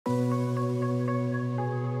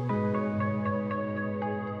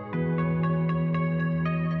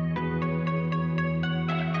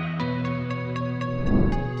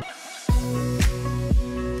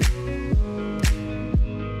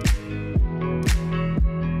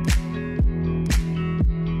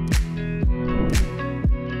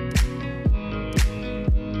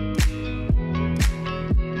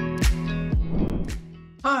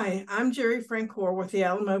I'm Jeri Francoeur with the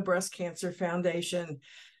Alamo Breast Cancer Foundation,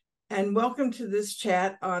 and welcome to this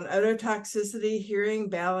chat on ototoxicity, hearing,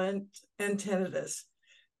 balance, and tinnitus.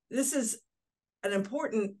 This is an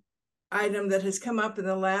important item that has come up in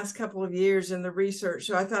the last couple of years in the research,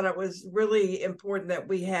 so I thought it was really important that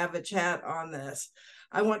we have a chat on this.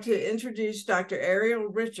 I want to introduce Dr. Ariel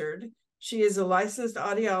Richard. She is a licensed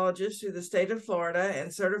audiologist through the state of Florida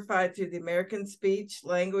and certified through the American Speech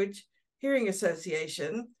Language Hearing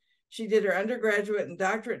Association. She did her undergraduate and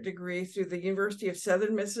doctorate degree through the University of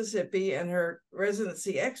Southern Mississippi and her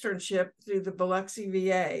residency externship through the Biloxi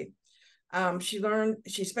VA.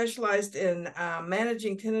 She specialized in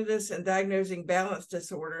managing tinnitus and diagnosing balance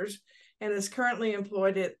disorders, and is currently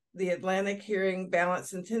employed at the Atlantic Hearing,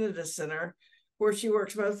 Balance, and Tinnitus Center, where she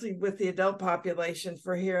works mostly with the adult population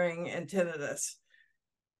for hearing and tinnitus.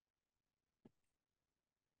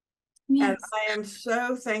 Yes. And I am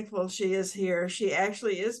so thankful she is here. She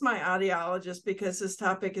actually is my audiologist because this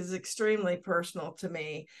topic is extremely personal to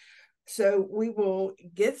me. So we will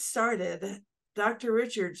get started. Dr.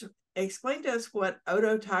 Richards, explain to us what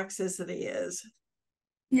ototoxicity is.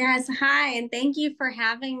 Yes, hi, and thank you for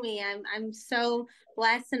having me. I'm so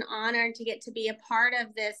blessed and honored to get to be a part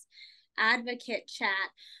of this advocate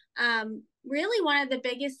chat. Really, one of the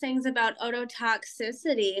biggest things about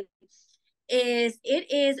ototoxicity is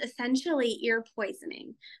it is essentially ear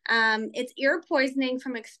poisoning. It's ear poisoning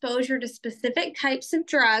from exposure to specific types of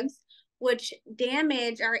drugs, which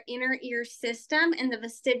damage our inner ear system and the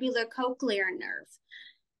vestibular cochlear nerve.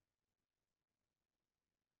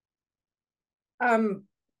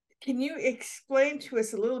 Can you explain to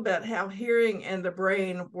us a little bit how hearing and the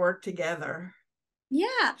brain work together?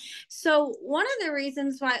 Yeah. So one of the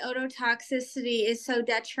reasons why ototoxicity is so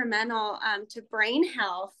detrimental to brain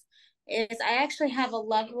health is I actually have a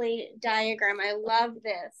lovely diagram. I love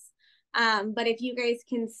this. But if you guys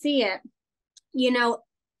can see it, you know,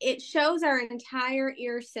 it shows our entire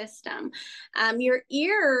ear system. Your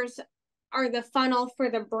ears are the funnel for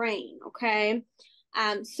the brain, okay?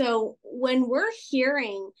 So when we're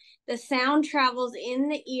hearing, the sound travels in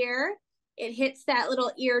the ear, it hits that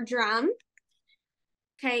little eardrum.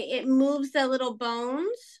 Okay, it moves the little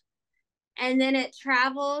bones, and then it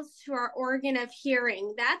travels to our organ of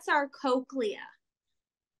hearing. That's our cochlea.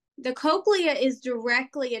 The cochlea is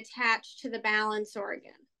directly attached to the balance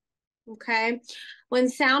organ. Okay, when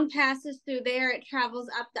sound passes through there, it travels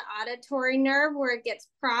up the auditory nerve where it gets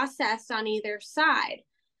processed on either side.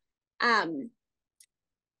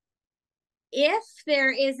 If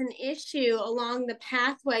there is an issue along the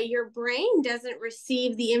pathway, your brain doesn't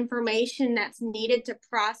receive the information that's needed to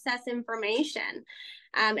process information.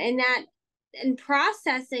 And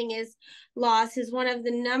processing loss is one of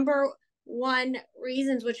the number one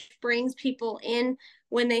reasons which brings people in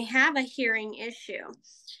when they have a hearing issue.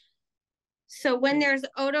 So when there's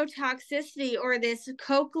ototoxicity or this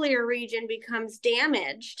cochlear region becomes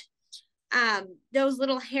damaged, those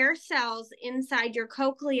little hair cells inside your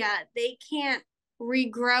cochlea, they can't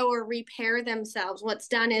regrow or repair themselves. What's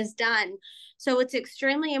done is done. So it's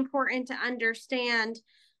extremely important to understand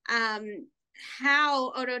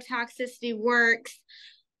how ototoxicity works,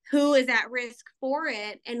 who is at risk for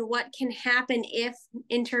it, and what can happen if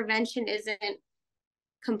intervention isn't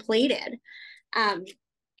completed.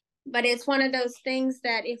 But it's one of those things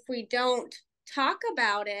that if we don't talk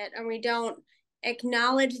about it and we don't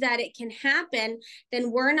acknowledge that it can happen,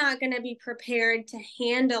 then we're not going to be prepared to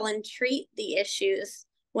handle and treat the issues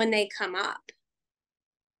when they come up.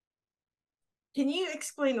 Can you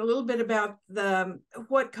explain a little bit about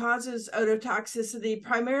what causes ototoxicity?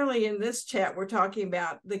 Primarily in this chat, we're talking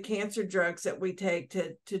about the cancer drugs that we take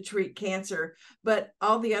to treat cancer, but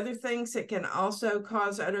all the other things that can also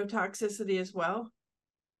cause ototoxicity as well?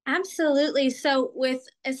 Absolutely. So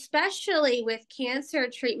especially with cancer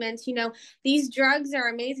treatments, you know, these drugs are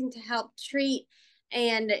amazing to help treat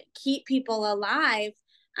and keep people alive.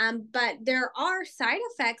 But there are side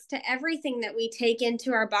effects to everything that we take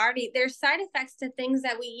into our body. There's side effects to things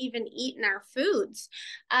that we even eat in our foods.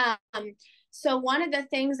 So one of the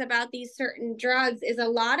things about these certain drugs is a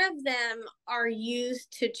lot of them are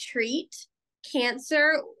used to treat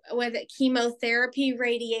cancer with chemotherapy,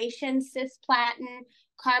 radiation, cisplatin,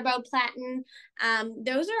 carboplatin.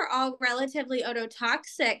 Those are all relatively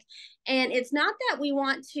ototoxic. And it's not that we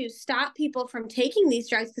want to stop people from taking these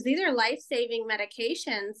drugs, because these are life-saving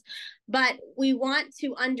medications, but we want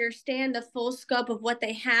to understand the full scope of what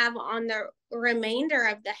they have on the remainder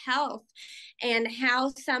of the health and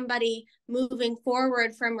how somebody moving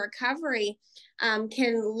forward from recovery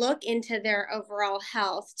can look into their overall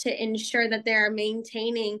health to ensure that they're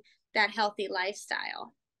maintaining that healthy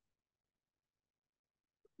lifestyle.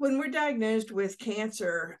 When we're diagnosed with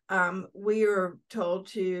cancer, we are told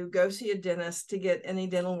to go see a dentist to get any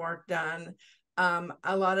dental work done.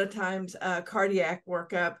 A lot of times, cardiac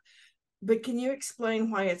workup. But can you explain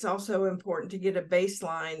why it's also important to get a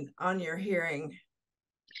baseline on your hearing?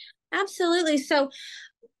 Absolutely. So,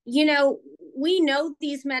 you know, we know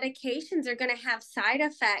these medications are going to have side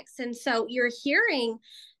effects. And so your hearing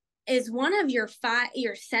is one of your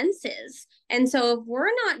senses. And so if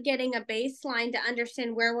we're not getting a baseline to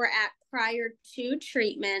understand where we're at prior to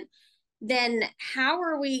treatment, then how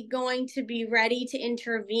are we going to be ready to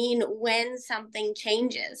intervene when something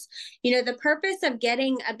changes? You know, the purpose of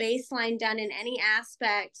getting a baseline done in any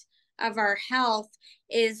aspect of our health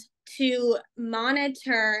is to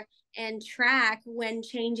monitor and track when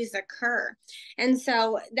changes occur. And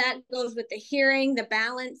so that goes with the hearing, the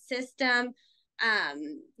balance system,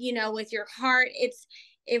 you know, with your heart. It's,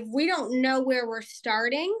 if we don't know where we're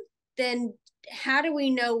starting, then how do we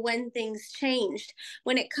know when things changed?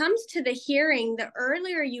 When it comes to the hearing, the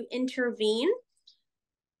earlier you intervene,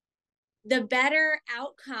 the better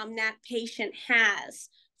outcome that patient has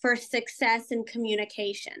for success in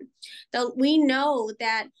communication. We know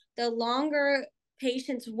that the longer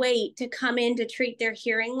patients wait to come in to treat their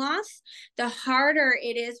hearing loss, the harder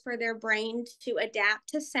it is for their brain to adapt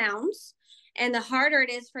to sounds, and the harder it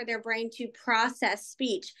is for their brain to process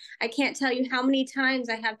speech. I can't tell you how many times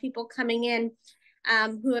I have people coming in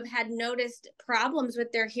who have had noticed problems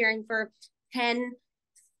with their hearing for 10,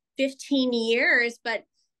 15 years, but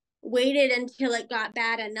waited until it got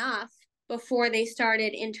bad enough before they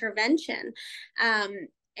started intervention.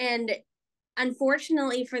 And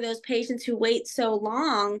unfortunately, for those patients who wait so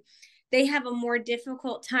long, they have a more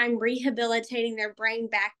difficult time rehabilitating their brain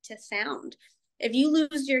back to sound. If you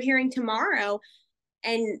lose your hearing tomorrow,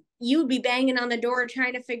 and you would be banging on the door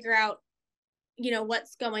trying to figure out, you know,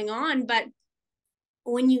 what's going on. But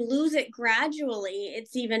when you lose it gradually,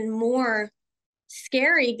 it's even more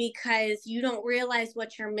scary because you don't realize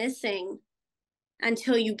what you're missing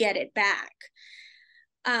until you get it back.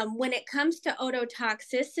 When it comes to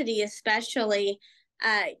ototoxicity, especially,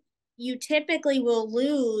 you typically will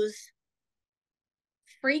lose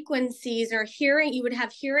frequencies or hearing. You would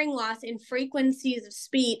have hearing loss in frequencies of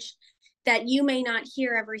speech that you may not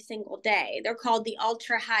hear every single day. They're called the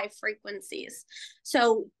ultra high frequencies.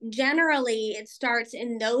 So generally, it starts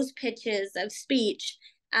in those pitches of speech,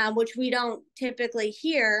 which we don't typically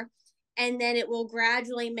hear, and then it will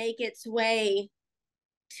gradually make its way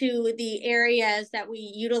to the areas that we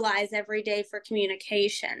utilize every day for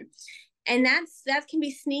communication. And that can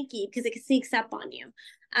be sneaky because it sneaks up on you.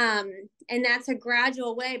 And that's a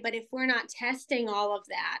gradual way. But if we're not testing all of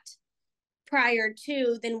that prior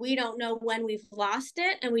to, then we don't know when we've lost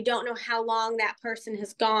it, and we don't know how long that person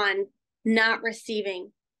has gone not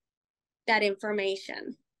receiving that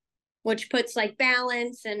information, which puts like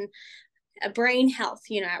balance and a brain health,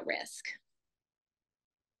 you know, at risk.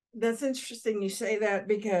 That's interesting you say that,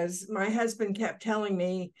 because my husband kept telling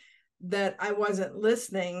me that I wasn't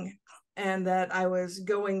listening and that I was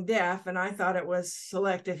going deaf, and I thought it was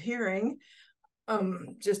selective hearing.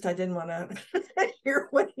 Just I didn't want to hear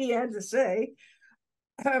what he had to say.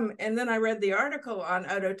 And then I read the article on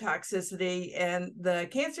ototoxicity and the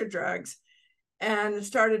cancer drugs and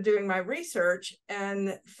started doing my research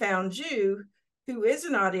and found you, who is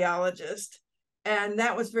an audiologist. And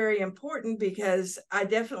that was very important because I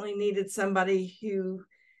definitely needed somebody who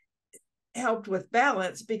helped with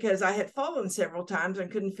balance, because I had fallen several times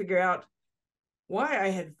and couldn't figure out why I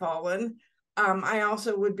had fallen. I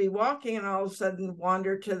also would be walking and all of a sudden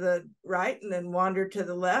wander to the right and then wander to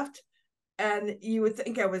the left. And you would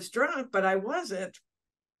think I was drunk, but I wasn't.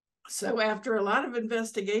 So after a lot of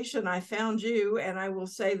investigation, I found you, and I will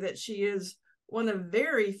say that she is one of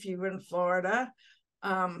very few in Florida.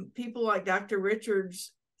 People like Dr.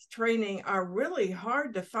 Richards' training are really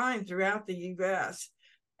hard to find throughout the U.S.,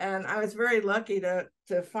 and I was very lucky to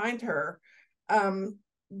find her.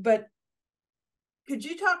 But could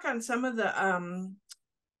you talk on some of the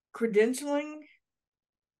credentialing?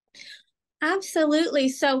 Absolutely.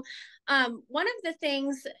 So, one of the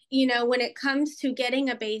things, you know, when it comes to getting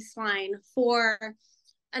a baseline for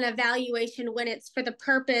an evaluation, when it's for the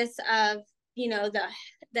purpose of, you know,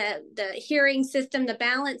 the hearing system, the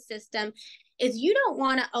balance system, is you don't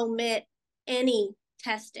want to omit any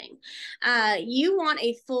testing. You want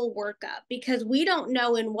a full workup, because we don't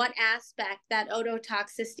know in what aspect that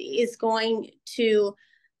ototoxicity is going to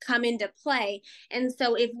come into play. And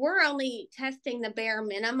so if we're only testing the bare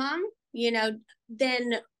minimum, you know,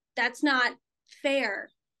 then that's not fair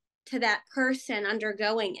to that person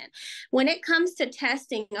undergoing it. When it comes to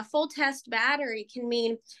testing, a full test battery can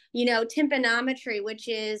mean, tympanometry, which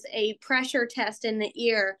is a pressure test in the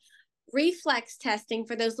ear, reflex testing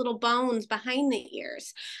for those little bones behind the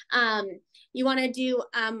ears. You want to do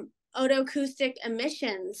otoacoustic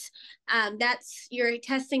emissions. That's your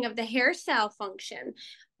testing of the hair cell function.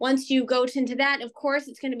 Once you go into that, of course,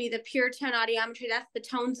 it's going to be the pure tone audiometry. That's the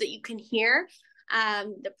tones that you can hear.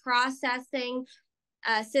 The processing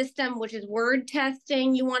system, which is word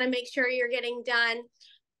testing, you want to make sure you're getting done.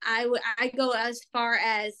 I go as far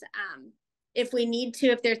as if we need to,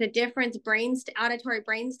 if there's a difference, auditory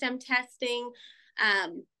brainstem testing,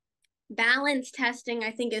 balance testing,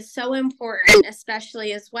 I think is so important,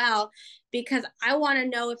 especially as well, because I want to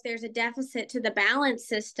know if there's a deficit to the balance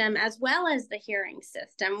system as well as the hearing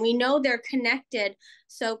system. We know they're connected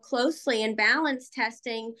so closely, and balance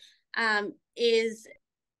testing is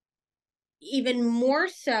even more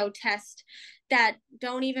so tests that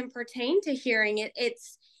don't even pertain to hearing.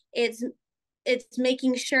 It's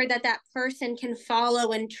making sure that that person can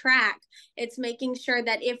follow and track. It's making sure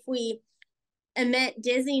that if we emit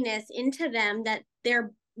dizziness into them, that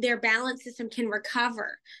their balance system can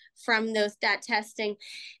recover from that testing.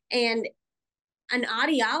 And an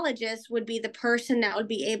audiologist would be the person that would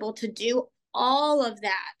be able to do all of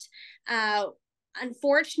that.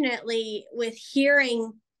 Unfortunately, with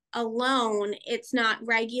hearing alone, it's not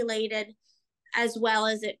regulated as well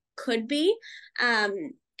as it could be.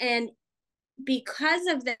 And because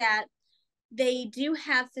of that, they do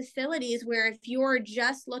have facilities where if you're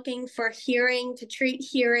just looking for hearing, to treat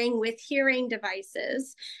hearing with hearing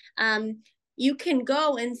devices, you can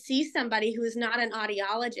go and see somebody who is not an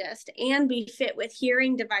audiologist and be fit with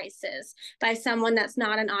hearing devices by someone that's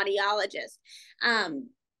not an audiologist.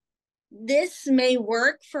 This may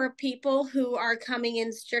work for people who are coming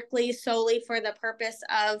in solely for the purpose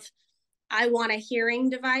of, I want a hearing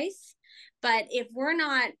device. But if we're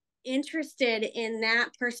not interested in that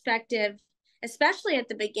perspective, especially at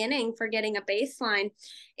the beginning for getting a baseline,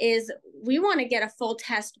 is we want to get a full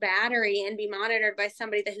test battery and be monitored by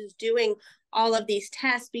somebody who's doing all of these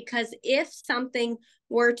tests, because if something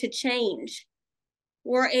were to change,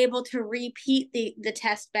 we're able to repeat the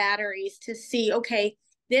test batteries to see, okay,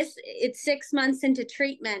 it's 6 months into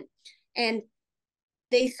treatment and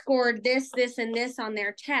they scored this, and this on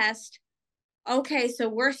their test. Okay, so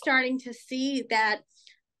we're starting to see that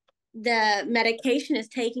the medication is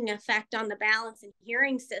taking effect on the balance and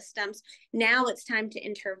hearing systems. Now it's time to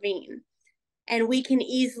intervene. And we can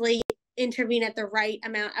easily intervene at the right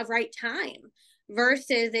time,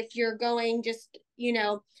 versus if you're going just,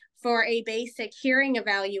 for a basic hearing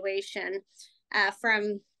evaluation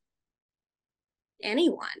from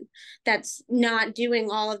anyone that's not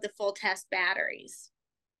doing all of the full test batteries.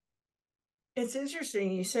 It's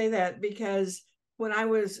interesting you say that, because when I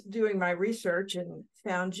was doing my research and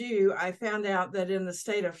found you, I found out that in the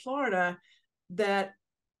state of Florida, that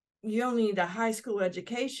you only need a high school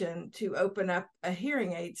education to open up a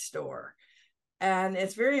hearing aid store. And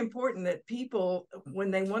it's very important that people,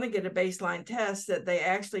 when they want to get a baseline test, that they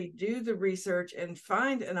actually do the research and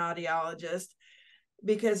find an audiologist.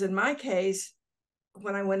 Because in my case,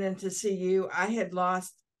 when I went in to see you, I had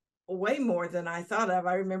lost way more than I thought of.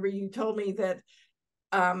 I remember you told me that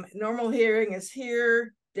normal hearing is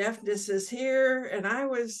here, deafness is here, and I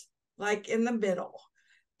was like in the middle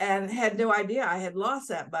and had no idea I had lost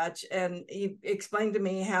that much. And he explained to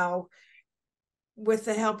me how, with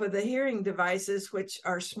the help of the hearing devices, which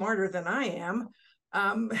are smarter than I am,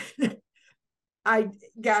 I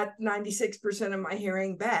got 96% of my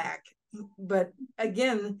hearing back. But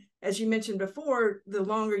again, as you mentioned before, the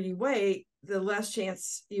longer you wait, the less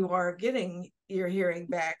chance you are of getting your hearing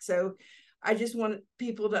back. So I just want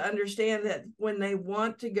people to understand that when they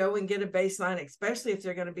want to go and get a baseline, especially if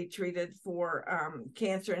they're going to be treated for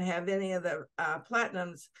cancer and have any of the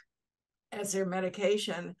platinums as their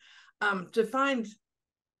medication, to find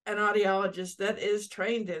an audiologist that is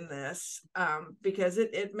trained in this, because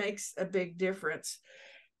it makes a big difference.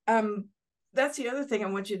 That's the other thing I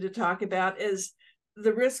want you to talk about, is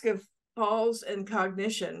the risk of falls and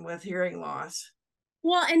cognition with hearing loss.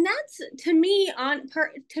 Well, and that's, to me,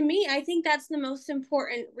 I think that's the most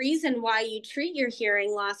important reason why you treat your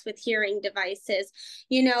hearing loss with hearing devices.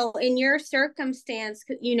 In your circumstance,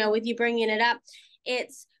 with you bringing it up,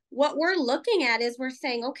 it's what we're looking at is we're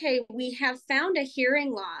saying, okay, we have found a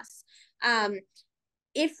hearing loss.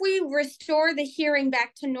 If we restore the hearing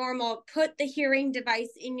back to normal, put the hearing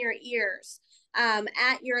device in your ears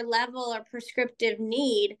at your level of prescriptive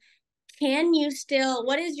need,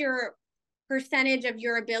 what is your percentage of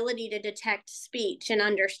your ability to detect speech and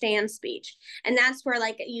understand speech. And that's where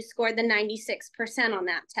like you scored the 96% on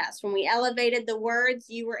that test. When we elevated the words,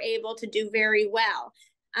 you were able to do very well.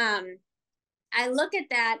 I look at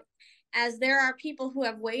that as there are people who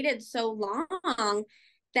have waited so long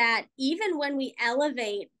that even when we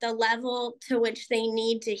elevate the level to which they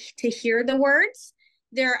need to hear the words,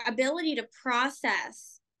 their ability to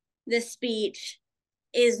process the speech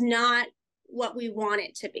is not what we want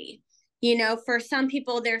it to be. You know, for some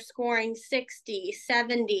people, they're scoring 60,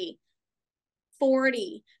 70,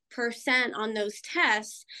 40% on those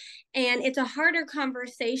tests. And it's a harder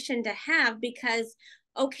conversation to have because,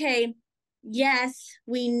 okay, yes,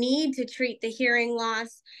 we need to treat the hearing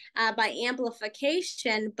loss by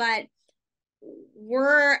amplification, but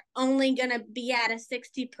we're only going to be at a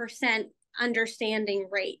 60% understanding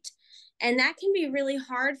rate. And that can be really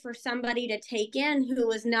hard for somebody to take in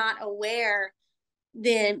who is not aware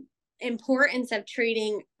the importance of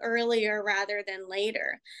treating earlier rather than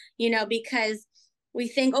later, you know, because we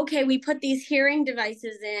think, okay, we put these hearing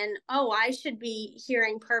devices in, oh, I should be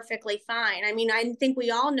hearing perfectly fine. I mean, I think we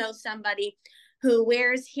all know somebody who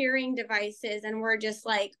wears hearing devices and we're just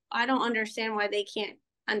like, I don't understand why they can't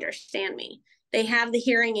understand me. They have the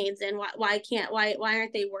hearing aids in, why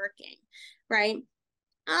aren't they working, right?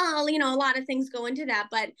 Oh, you know, a lot of things go into that,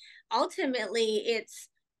 but ultimately it's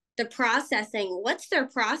the processing. What's their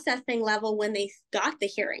processing level when they got the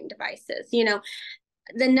hearing devices? You know,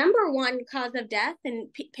 the number one cause of death in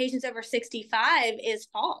patients over 65 is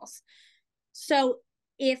falls. So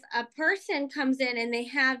if a person comes in and they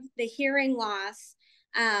have the hearing loss,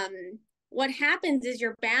 what happens is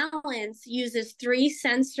your balance uses 3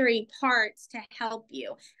 sensory parts to help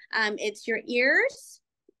you. It's your ears,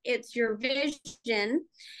 it's your vision,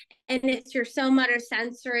 and it's your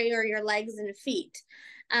somatosensory or your legs and feet.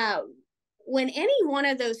 When any one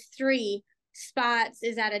of those 3 spots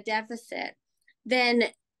is at a deficit, then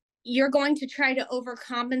you're going to try to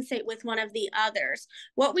overcompensate with one of the others.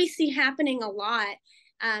 What we see happening a lot,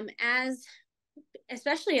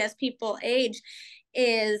 especially as people age,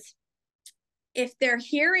 is if their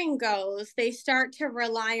hearing goes, they start to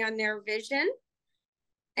rely on their vision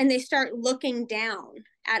and they start looking down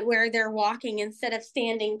at where they're walking instead of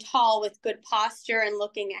standing tall with good posture and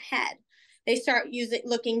looking ahead. They start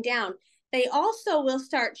looking down. They also will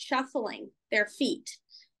start shuffling their feet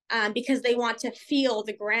because they want to feel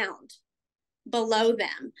the ground below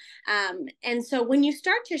them. And so when you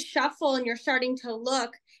start to shuffle and you're starting to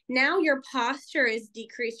look, now your posture is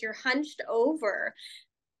decreased, you're hunched over.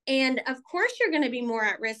 And of course, you're going to be more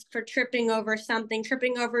at risk for tripping over something,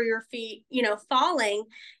 tripping over your feet, you know, falling,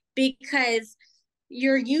 because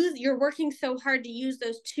you're working so hard to use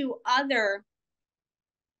those 2 other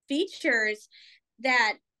features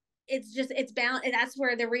that it's bound. That's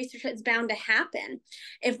where the research is bound to happen.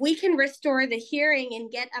 If we can restore the hearing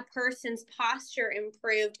and get a person's posture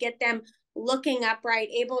improved, get them looking upright,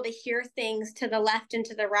 able to hear things to the left and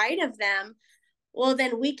to the right of them, well,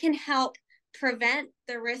 then we can help prevent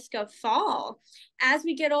the risk of fall. As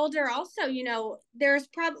we get older, also, you know, there's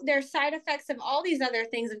side effects of all these other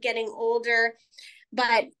things of getting older,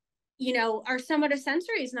 but you know, our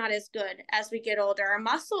somatosensory is not as good as we get older. Our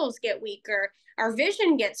muscles get weaker, our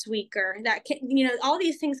vision gets weaker. That can, you know, all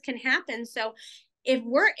these things can happen. So if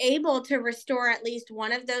we're able to restore at least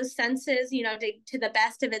one of those senses, you know, to the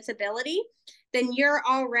best of its ability, then you're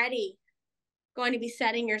already going to be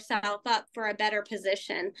setting yourself up for a better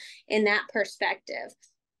position in that perspective.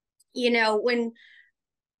 You know,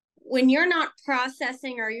 when you're not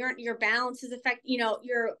processing or your balance is affected, you know,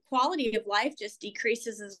 your quality of life just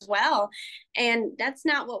decreases as well. And that's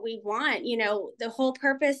not what we want. You know, the whole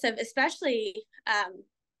purpose of, especially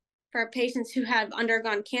for patients who have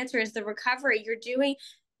undergone cancer, is the recovery.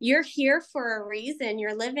 You're here for a reason.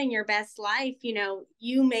 You're living your best life. You know,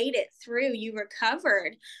 you made it through, you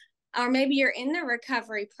recovered, or maybe you're in the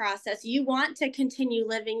recovery process. You want to continue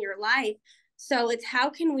living your life. So it's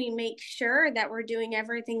how can we make sure that we're doing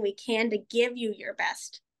everything we can to give you your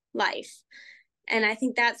best life? And I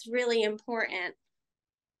think that's really important.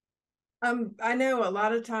 I know a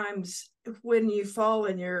lot of times when you fall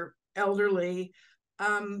and you're elderly,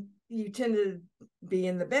 you tend to be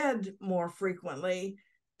in the bed more frequently.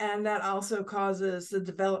 And that also causes the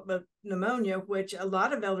development of pneumonia, which a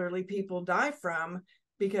lot of elderly people die from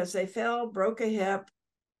because they fell, broke a hip,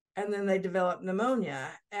 and then they develop pneumonia.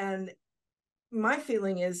 And my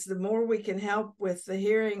feeling is the more we can help with the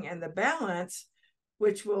hearing and the balance,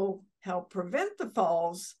 which will help prevent the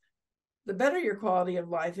falls, the better your quality of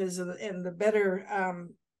life is and the better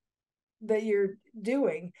that you're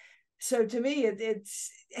doing. So to me, it's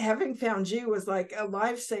having found you was like a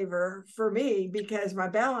lifesaver for me because my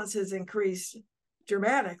balance has increased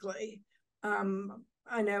dramatically.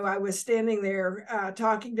 I know I was standing there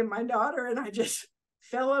talking to my daughter and I just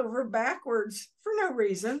fell over backwards for no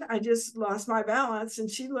reason. I just lost my balance and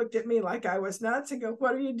she looked at me like I was nuts and go,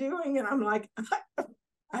 "What are you doing?" And I'm like,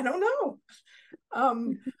 I don't know.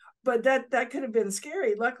 But that could have been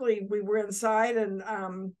scary. Luckily, we were inside and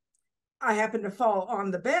I happened to fall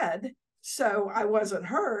on the bed, so I wasn't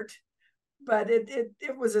hurt. But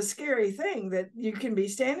it was a scary thing that you can be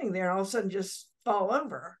standing there and all of a sudden just fall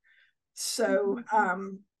over. So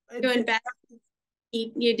Doing back,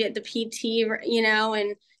 you did the PT, you know,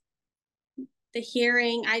 and the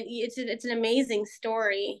hearing. It's an amazing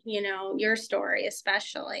story, you know, your story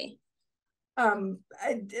especially.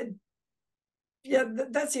 Yeah,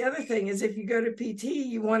 that's the other thing is if you go to PT,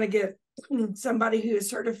 you want to get somebody who is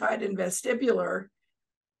certified in vestibular.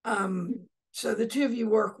 So the two of you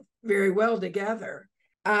work very well together.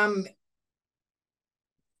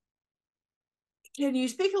 Can you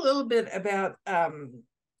speak a little bit about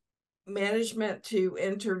management to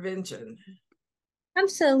intervention?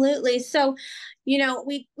 Absolutely. So, you know,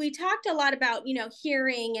 we talked a lot about, you know,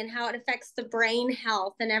 hearing and how it affects the brain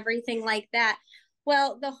health and everything like that.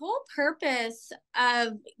 Well, the whole purpose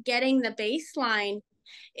of getting the baseline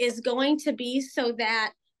is going to be so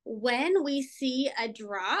that when we see a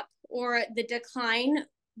drop or the decline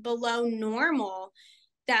below normal,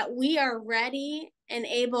 that we are ready and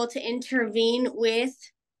able to intervene with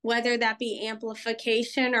whether that be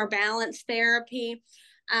amplification or balance therapy.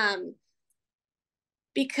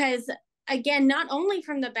 Because again, not only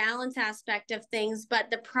from the balance aspect of things,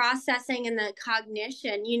 but the processing and the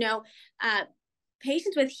cognition, you know,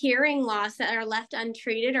 patients with hearing loss that are left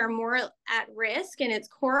untreated are more at risk, and it's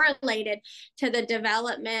correlated to the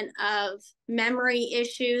development of memory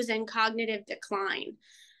issues and cognitive decline.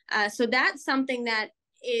 So that's something that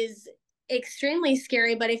is extremely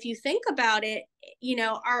scary. But if you think about it, you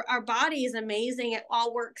know, our body is amazing. It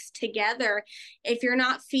all works together. If you're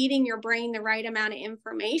not feeding your brain the right amount of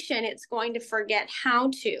information, it's going to forget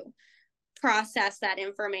how to process that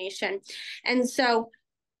information. And so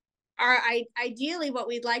ideally what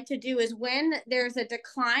we'd like to do is when there's a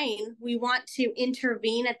decline, we want to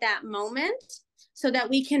intervene at that moment so that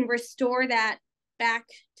we can restore that back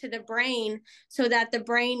to the brain so that the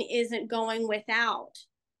brain isn't going without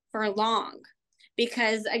for long.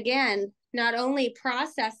 Because again, not only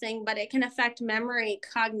processing, but it can affect memory,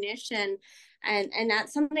 cognition, and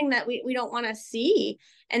that's something that we don't want to see.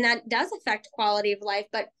 And that does affect quality of life.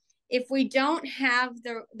 But if we don't have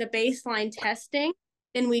the baseline testing,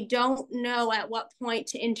 then we don't know at what point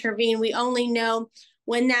to intervene. We only know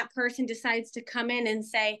when that person decides to come in and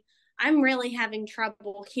say, "I'm really having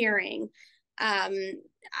trouble hearing.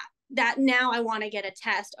 That now I want to get a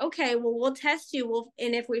test." Okay, well, we'll test you.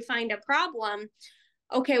 And if we find a problem,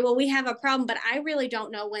 okay, well, we have a problem, but I really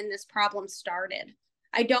don't know when this problem started.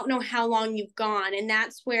 I don't know how long you've gone. And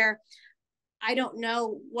that's where I don't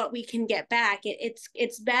know what we can get back.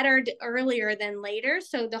 It's better earlier than later.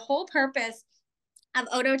 So the whole purpose of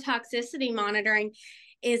ototoxicity monitoring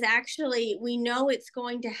is actually, we know it's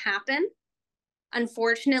going to happen.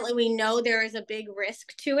 Unfortunately, we know there is a big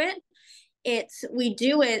risk to it. We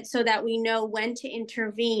do it so that we know when to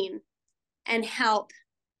intervene and help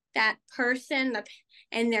that person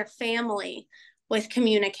and their family with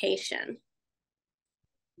communication.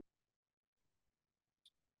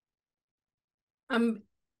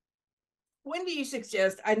 When do you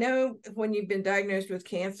suggest, I know when you've been diagnosed with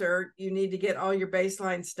cancer, you need to get all your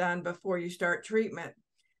baselines done before you start treatment.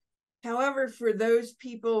 However, for those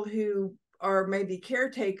people who are maybe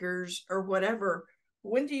caretakers or whatever,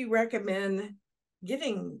 when do you recommend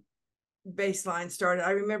getting baseline started?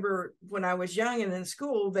 I remember when I was young and in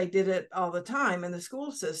school, they did it all the time in the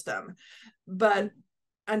school system. But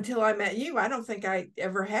until I met you, I don't think I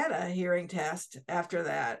ever had a hearing test after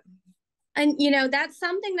that. And, you know, that's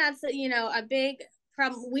something that's, you know, a big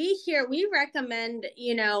problem. We recommend,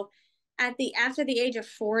 you know, after the age of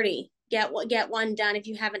 40, get one done if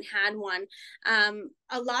you haven't had one.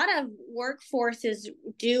 A lot of workforces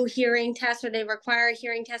do hearing tests or they require a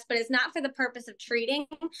hearing test, but it's not for the purpose of treating.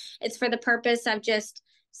 It's for the purpose of just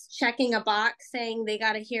checking a box saying they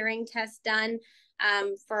got a hearing test done,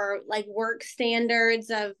 for like work standards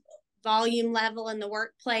of volume level in the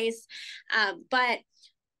workplace. But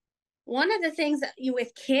one of the things that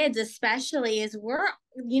with kids especially is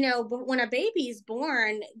you know, when a baby's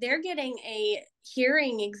born, they're getting a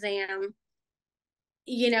hearing exam,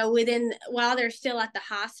 you know, while they're still at the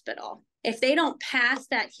hospital. If they don't pass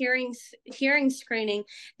that hearing screening,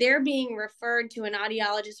 they're being referred to an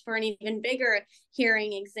audiologist for an even bigger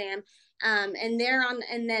hearing exam. And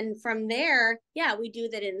then from there, yeah, we do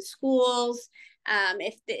that in schools.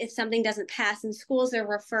 If something doesn't pass in schools, they're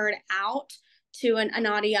referred out to an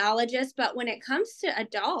audiologist. But when it comes to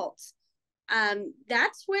adults,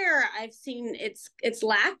 that's where I've seen it's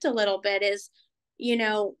lacked a little bit, is,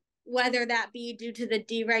 whether that be due to the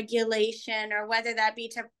deregulation, or whether that be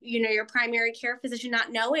to, your primary care physician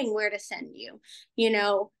not knowing where to send you,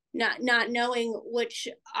 not knowing which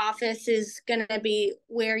office is going to be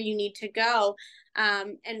where you need to go.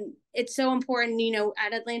 And it's so important,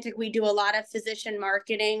 at Atlantic, we do a lot of physician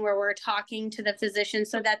marketing where we're talking to the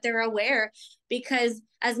physicians so that they're aware, because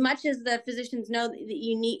as much as the physicians know that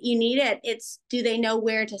you need it, it's, do they know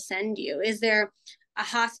where to send you? Is there a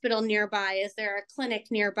hospital nearby? Is there a clinic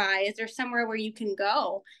nearby? Is there somewhere where you can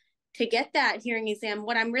go to get that hearing exam?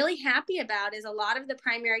 What I'm really happy about is a lot of the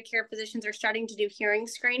primary care physicians are starting to do hearing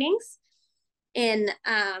screenings in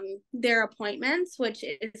their appointments, which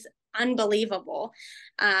is unbelievable.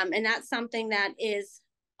 And that's something that is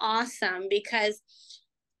awesome, because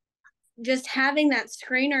just having that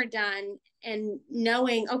screener done and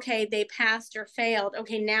knowing, okay, they passed or failed,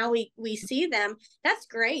 okay, now we see them, that's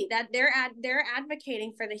great, that they're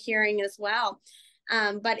advocating for the hearing as well.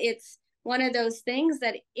 But it's one of those things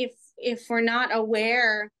that if we're not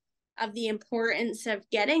aware of the importance of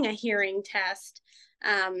getting a hearing test,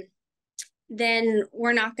 then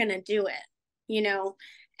we're not going to do it,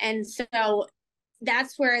 and so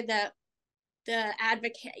that's where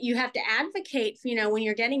you have to advocate, when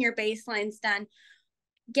you're getting your baselines done,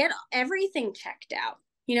 get everything checked out.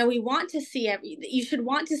 We want to see you should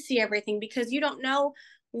want to see everything, because you don't know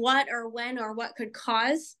what or when or what could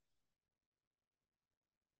cause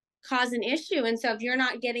an issue. And so if you're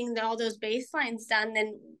not getting all those baselines done,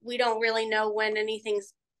 then we don't really know when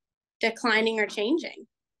anything's declining or changing.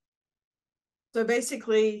 So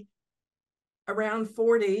basically around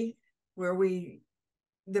 40, where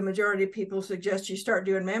the majority of people suggest you start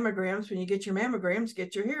doing mammograms. When you get your mammograms,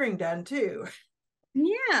 get your hearing done too.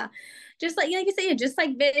 Yeah, just like you say, just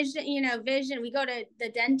like vision. We go to the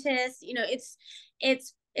dentist.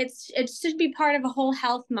 It should be part of a whole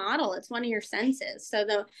health model. It's one of your senses. So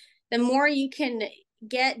the more you can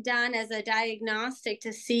get done as a diagnostic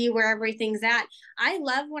to see where everything's at. I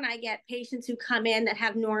love when I get patients who come in that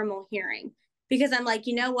have normal hearing, because I'm like,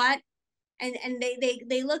 you know what? And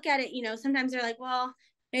they look at it, sometimes they're like, well,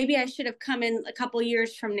 maybe I should have come in a couple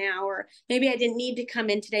years from now, or maybe I didn't need to come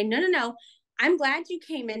in today. No. I'm glad you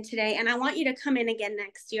came in today, and I want you to come in again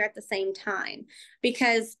next year at the same time,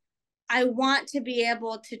 because I want to be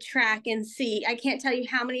able to track and see. I can't tell you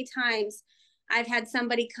how many times I've had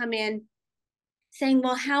somebody come in saying,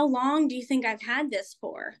 well, how long do you think I've had this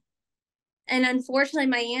for? And unfortunately,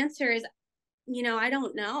 my answer is, I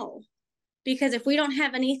don't know. Because if we don't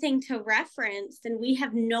have anything to reference, then we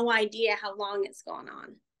have no idea how long it's gone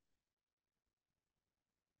on.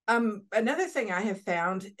 Another thing I have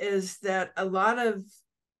found is that a lot of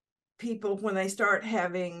people, when they start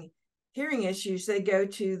having hearing issues, they go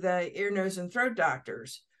to the ear, nose, and throat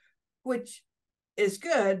doctors, which is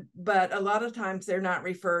good, but a lot of times they're not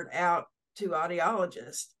referred out to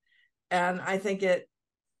audiologists. And I think it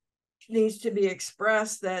needs to be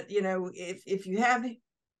expressed that, if you have,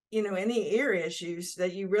 any ear issues,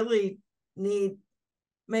 that you really need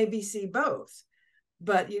maybe see both,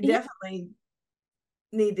 but you definitely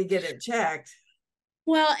need to get it checked.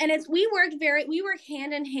 Well, and we work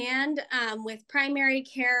hand in hand with primary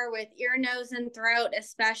care, with ear, nose, and throat,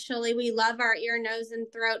 especially. We love our ear, nose, and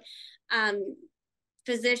throat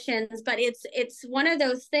physicians, but it's one of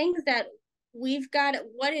those things that we've got.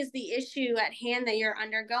 What is the issue at hand that you're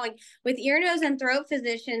undergoing? With ear, nose, and throat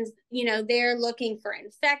physicians, they're looking for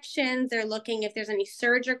infections. They're looking if there's any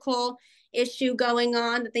surgical issue going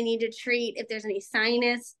on that they need to treat, if there's any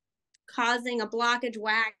sinus causing a blockage,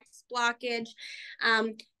 wax blockage.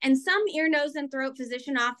 And some ear, nose, and throat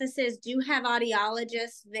physician offices do have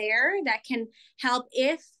audiologists there that can help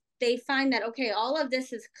if they find that, okay, all of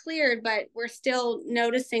this is cleared, but we're still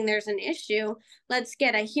noticing there's an issue. Let's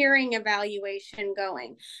get a hearing evaluation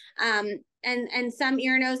going. And some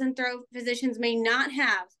ear, nose, and throat physicians may not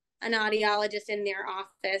have an audiologist in their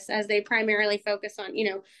office, as they primarily focus on,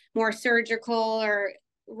 more surgical or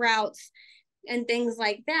routes and things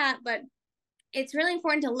like that. But it's really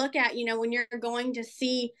important to look at, when you're going to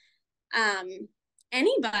see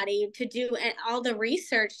anybody to do all the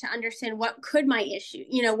research to understand what could my issue,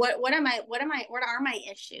 what are my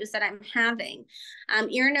issues that I'm having.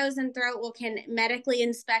 Ear, nose, and throat can medically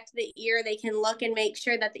inspect the ear. They can look and make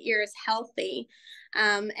sure that the ear is healthy.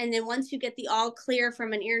 And then once you get the all clear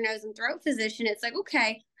from an ear, nose, and throat physician, it's like,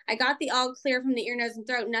 okay, I got the all clear from the ear, nose, and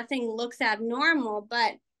throat. Nothing looks abnormal,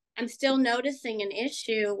 but I'm still noticing an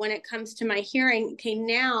issue when it comes to my hearing. Okay,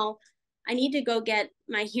 now I need to go get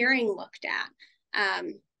my hearing looked at.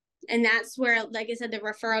 And that's where, like I said, the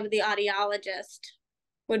referral to the audiologist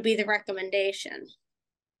would be the recommendation.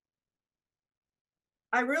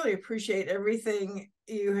 I really appreciate everything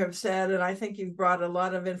you have said, and I think you've brought a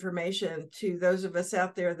lot of information to those of us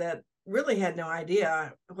out there that really had no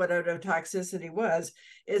idea what ototoxicity was.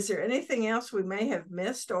 Is there anything else we may have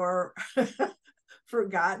missed or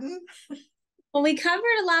forgotten? Well, we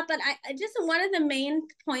covered a lot, but I just, one of the main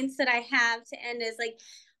points that I have to end is, like,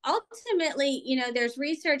 ultimately, there's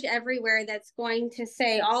research everywhere that's going to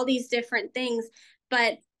say all these different things,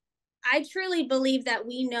 but I truly believe that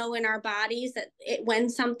we know in our bodies that when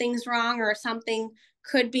something's wrong or something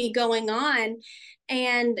could be going on.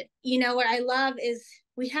 And, what I love is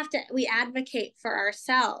we advocate for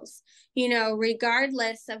ourselves,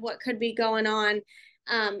 regardless of what could be going on.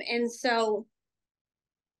 And so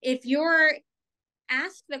if you're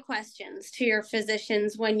ask the questions to your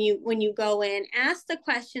physicians when you go in, ask the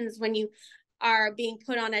questions when you are being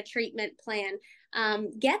put on a treatment plan.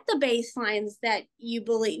 Get the baselines that you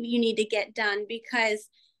believe you need to get done, because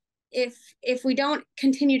if we don't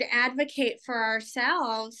continue to advocate for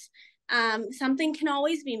ourselves, something can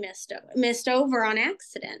always be missed over on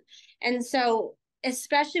accident. And so,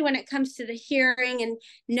 especially when it comes to the hearing and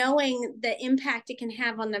knowing the impact it can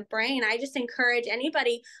have on the brain, I just encourage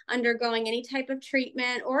anybody undergoing any type of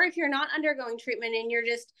treatment, or if you're not undergoing treatment and you're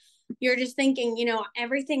just thinking,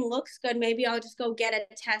 everything looks good, maybe I'll just go get a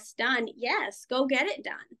test done. Yes, go get it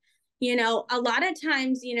done. A lot of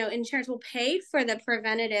times, insurance will pay for the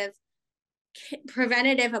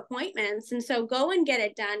preventative appointments, and so go and get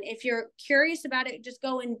it done. If you're curious about it, just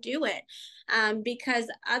go and do it, because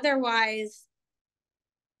otherwise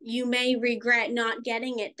you may regret not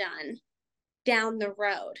getting it done down the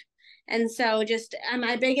road. And so just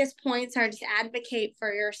my biggest points are just advocate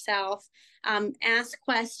for yourself, ask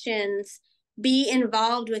questions, be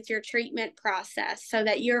involved with your treatment process so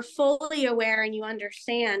that you're fully aware and you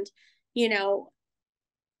understand,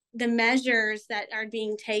 the measures that are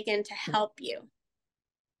being taken to help you.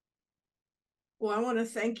 Well, I want to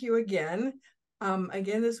thank you again.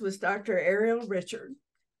 Again, this was Dr. Ariel Richard.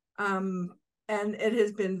 And it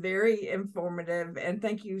has been very informative. And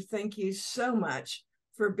thank you so much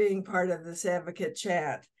for being part of this advocate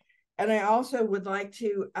chat. And I also would like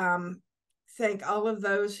to thank all of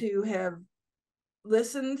those who have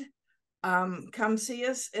listened. Come see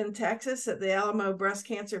us in Texas at the Alamo Breast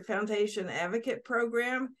Cancer Foundation Advocate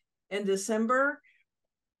Program in December.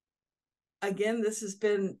 Again, this has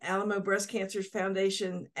been Alamo Breast Cancer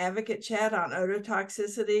Foundation Advocate Chat on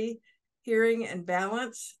ototoxicity, hearing, and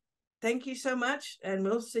balance. Thank you so much, and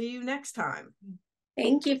we'll see you next time.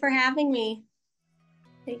 Thank you for having me.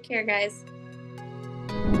 Take care, guys.